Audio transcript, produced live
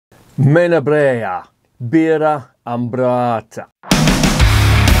Menabrea, Birra Ambrata.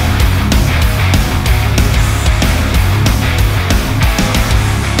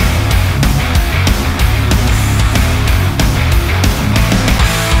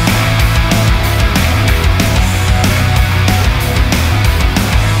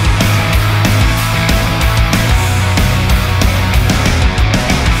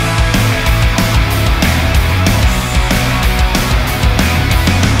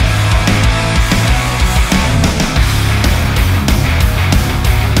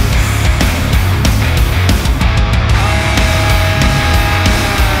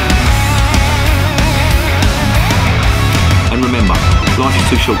 Life is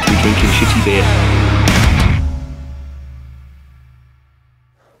too short to be drinking shitty beer.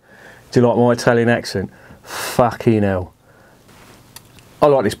 Do you like my Italian accent? Fucking hell. I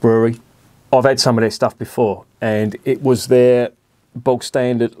like this brewery. I've had some of their stuff before and it was their bog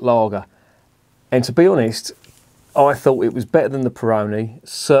standard lager. And to be honest, I thought it was better than the Peroni,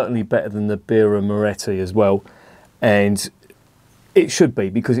 certainly better than the Birra Ambrata as well. And it should be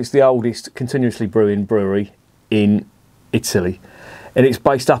because it's the oldest continuously brewing brewery in Italy. And it's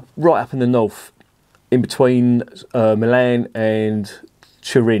based right up in the north, in between Milan and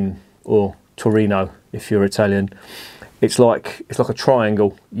Turin, or Torino, if you're Italian. It's like a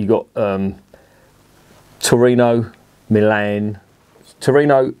triangle. You got Torino, Milan,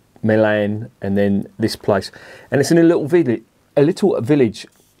 and then this place. And it's in a little village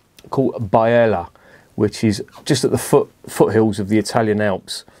called Biella, which is just at the foothills of the Italian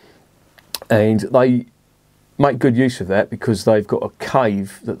Alps. And they make good use of that because they've got a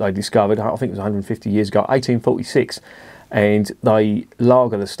cave that they discovered, I think it was 150 years ago, 1846, and they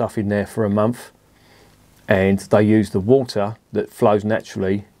lager the stuff in there for a month, and they use the water that flows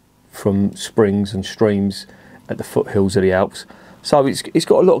naturally from springs and streams at the foothills of the Alps. So it's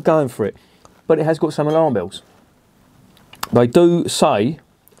got a lot going for it, but it has got some alarm bells. They do say,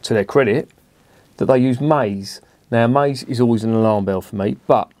 to their credit, that they use maize. Now maize is always an alarm bell for me,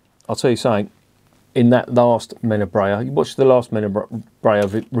 but I'll tell you something, in that last Menabrea, you watched the last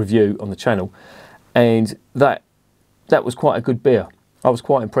Menabrea review on the channel, and that was quite a good beer. I was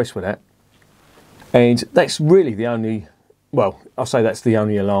quite impressed with that. And that's really the only, well, I'll say that's the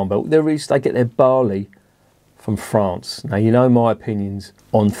only alarm bell. They get their barley from France. Now, you know my opinions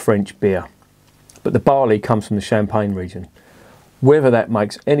on French beer, but the barley comes from the Champagne region. Whether that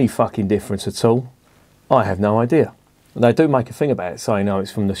makes any fucking difference at all, I have no idea. They do make a thing about it, saying, no,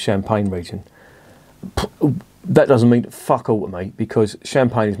 it's from the Champagne region. That doesn't mean fuck all to me, because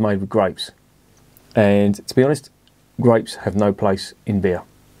champagne is made with grapes, and to be honest, grapes have no place in beer,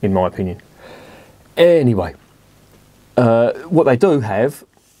 in my opinion. Anyway, what they do have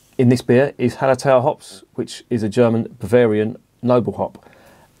in this beer is Hallertau hops, which is a German Bavarian noble hop,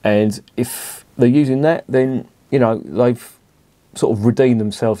 and if they're using that, then you know they've sort of redeemed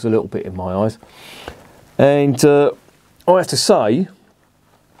themselves a little bit in my eyes. And I have to say,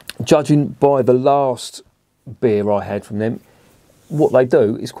 judging by the last beer I had from them, what they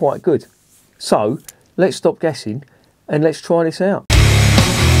do is quite good. So let's stop guessing and let's try this out.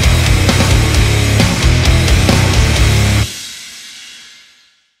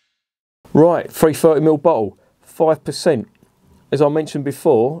 Right, 330ml bottle, 5%. As I mentioned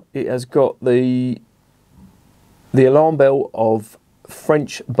before, it has got the alarm bell of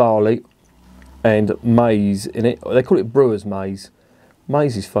French barley and maize in it. They call it brewer's maize.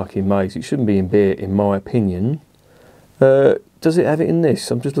 Maize is fucking maize. It shouldn't be in beer, in my opinion. Does it have it in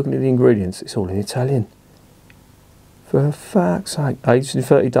this? I'm just looking at the ingredients. It's all in Italian. For fuck's sake. Aged in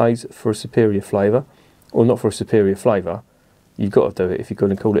 30 days for a superior flavour. Or not for a superior flavour. You've got to do it if you're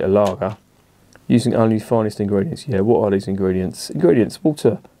going to call it a lager. Using only finest ingredients. Yeah, what are these ingredients? Ingredients,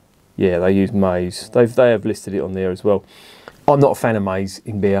 water. Yeah, they use maize. They have listed it on there as well. I'm not a fan of maize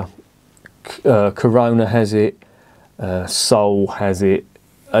in beer. Corona has it. Sol has it.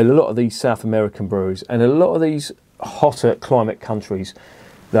 A lot of these South American breweries and a lot of these hotter climate countries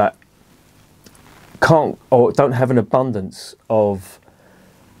that can't or don't have an abundance of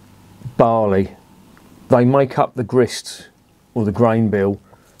barley, they make up the grist or the grain bill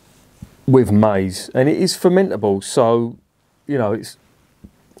with maize, and it is fermentable, so you know it's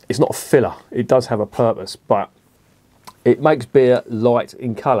not a filler. It does have a purpose, but it makes beer light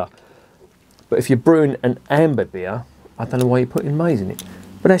in colour. But if you're brewing an amber beer, I don't know why you're putting maize in it.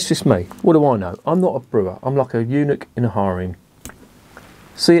 But that's just me. What do I know? I'm not a brewer. I'm like a eunuch in a harem.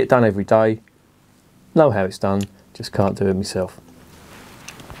 See it done every day. Know how it's done. Just can't do it myself.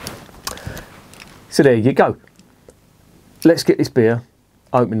 So there you go. Let's get this beer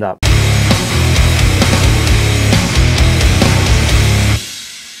opened up.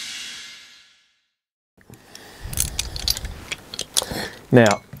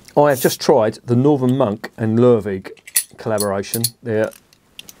 Now, I have just tried the Northern Monk and Lervig collaboration, their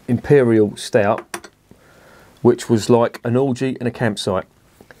Imperial Stout, which was like an orgy in a campsite.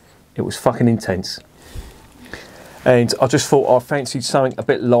 It was fucking intense. And I just thought I fancied something a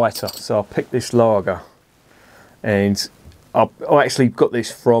bit lighter, so I picked this lager. And I actually got this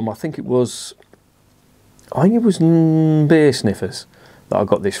from, I think it was Beer Sniffers that I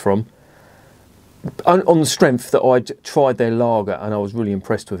got this from. On the strength that I'd tried their lager and I was really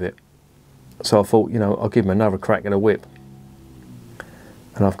impressed with it. So I thought, you know, I'll give them another crack at a whip.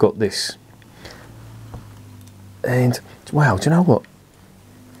 And I've got this. And, wow, do you know what?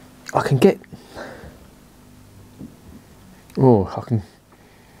 I can get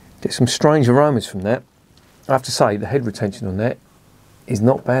some strange aromas from that. I have to say, the head retention on that is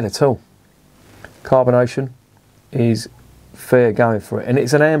not bad at all. Carbonation is fair going for it, and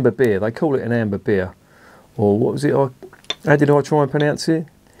it's an amber beer. They call it an amber beer, or what was it? How did I try and pronounce it?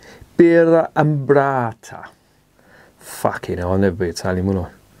 Birra Ambrata. Fucking hell, I'll never be Italian, will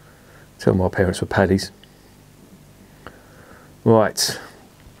I? Tell my parents were paddies. Right,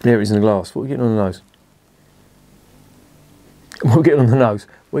 there it is in the glass. What are we getting on the nose? What are we getting on the nose?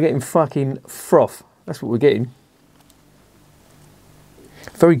 We're getting fucking froth. That's what we're getting.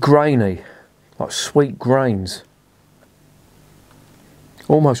 Very grainy, like sweet grains.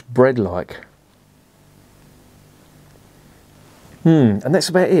 Almost bread-like. And that's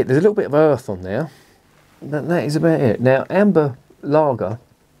about it. There's a little bit of earth on there. That is about it. Now, amber lager,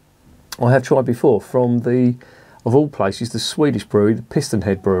 I have tried before from the, of all places, the Swedish brewery, the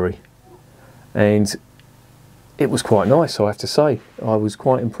Pistonhead Brewery. And it was quite nice, I have to say. I was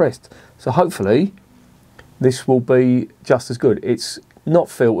quite impressed. So hopefully, this will be just as good. It's not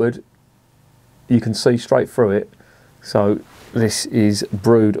filtered. You can see straight through it. So this is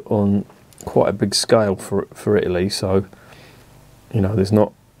brewed on quite a big scale for Italy. So, you know, there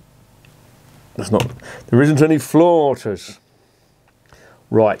isn't any floaters.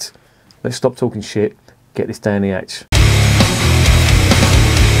 Right, let's stop talking shit. Get this down the hatch.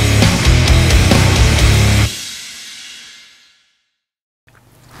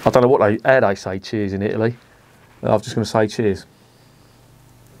 I don't know how they say cheers in Italy. I'm just going to say cheers.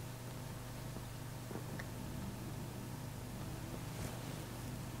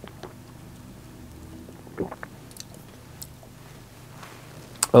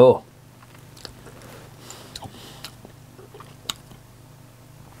 Oh.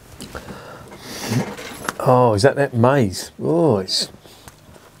 Oh, is that maize? Oh, it's...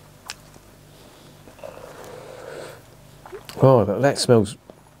 Oh, that smells...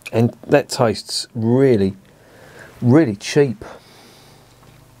 And that tastes really, really cheap.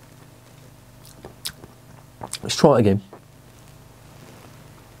 Let's try it again.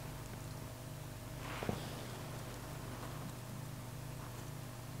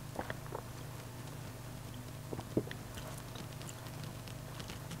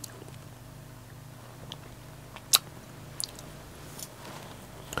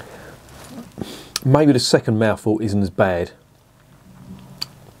 Maybe the second mouthful isn't as bad.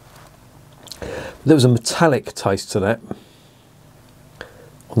 There was a metallic taste to that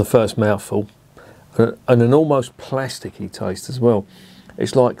on the first mouthful, and an almost plasticky taste as well.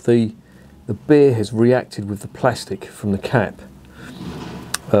 It's like the beer has reacted with the plastic from the cap.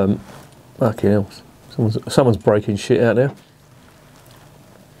 Fucking hell, someone's breaking shit out there.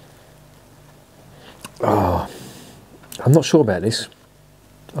 Oh, I'm not sure about this.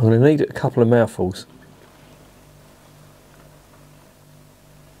 I'm going to need a couple of mouthfuls.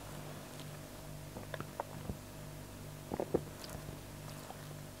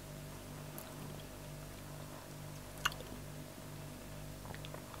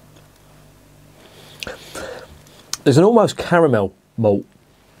 There's an almost caramel malt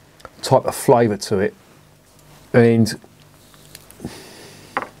type of flavour to it, and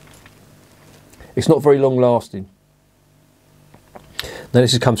it's not very long lasting. Now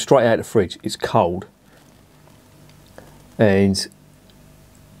this has come straight out of the fridge, it's cold, and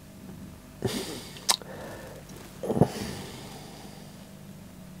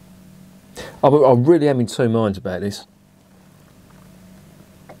I really am in two minds about this.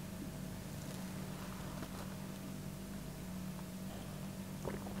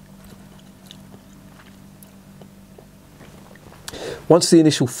 Once the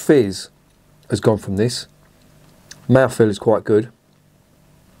initial fizz has gone from this, mouthfeel is quite good.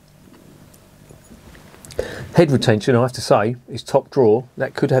 Head retention, I have to say, is top drawer.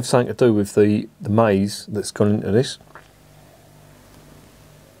 That could have something to do with the maize that's gone into this.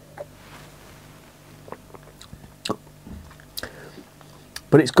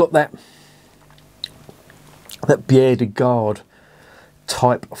 But it's got that Bière de Garde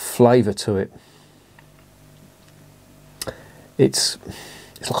type flavour to it. It's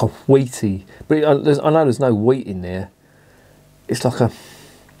like a wheaty, but I know there's no wheat in there. It's like a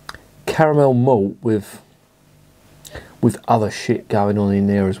caramel malt with other shit going on in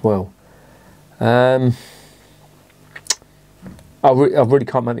there as well. I really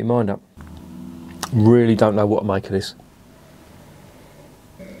can't make my mind up. Really don't know what to make of this.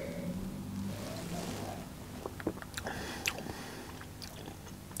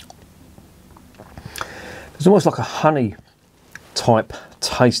 There's almost like a honey type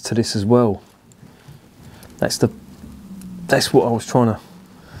taste to this as well. That's what I was trying to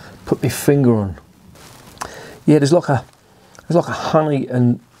put my finger on. Yeah, there's like a honey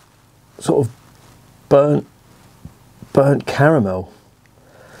and sort of burnt caramel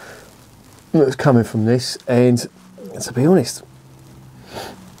that's coming from this, and to be honest,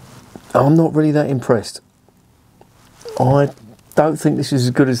 I'm not really that impressed. I don't think this is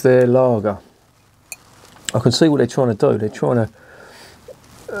as good as their lager. I can see what they're trying to do. They're trying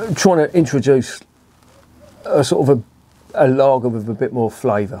to introduce a sort of a lager with a bit more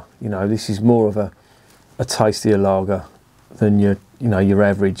flavour. You know, this is more of a tastier lager than your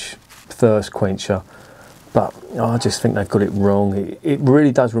average thirst quencher. But I just think they've got it wrong. It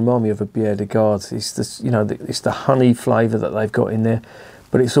really does remind me of a Bière de Garde. It's this, it's the honey flavour that they've got in there,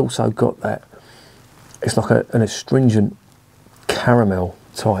 but it's also got that. It's like an astringent caramel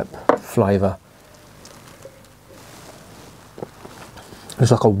type flavour.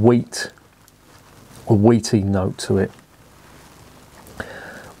 There's like a wheaty note to it,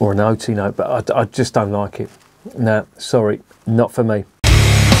 or an oaty note, but I just don't like it. No, sorry, not for me.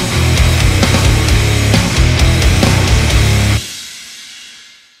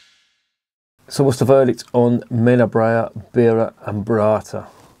 So what's the verdict on Menabrea Birra Ambrata?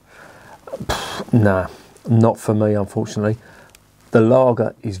 Nah, not for me, unfortunately. The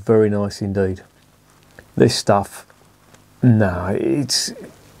lager is very nice indeed. This stuff, nah, I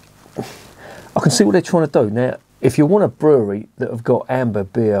can see what they're trying to do. Now, if you want a brewery that have got amber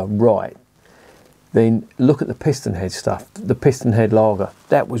beer right, then look at the Piston Head stuff, the Piston Head lager.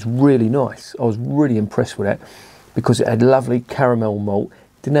 That was really nice. I was really impressed with that because it had lovely caramel malt.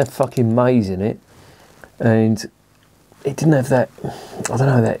 Didn't have fucking maize in it, and it didn't have that, I don't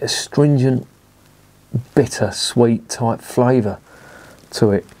know, that astringent, bitter, sweet type flavour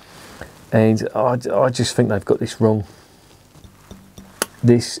to it. And I just think they've got this wrong.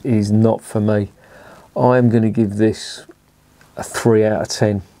 This is not for me. I am going to give this a 3 out of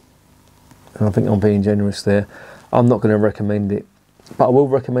 10. And I think I'm being generous there. I'm not going to recommend it, but I will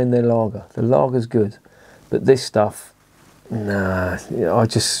recommend their lager. The lager's good, but this stuff, nah, I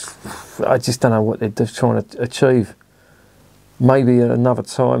just don't know what they're just trying to achieve. Maybe at another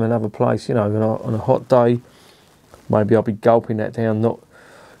time, another place, on a hot day, maybe I'll be gulping that down. Not,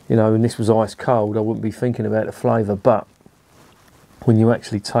 and this was ice cold, I wouldn't be thinking about the flavour. But when you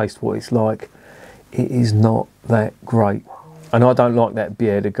actually taste what it's like, it is not that great. And I don't like that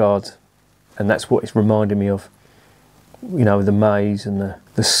Bière de Garde, and that's what it's reminding me of. The maize and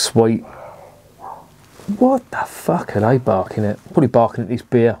the sweet. What the fuck are they barking at? Probably barking at this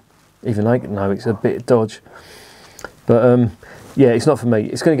beer. Even they know it's a bit of dodge. But yeah, it's not for me.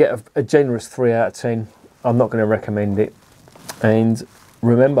 It's going to get a generous 3 out of 10. I'm not going to recommend it. And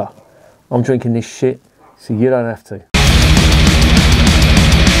remember, I'm drinking this shit, so you don't have to.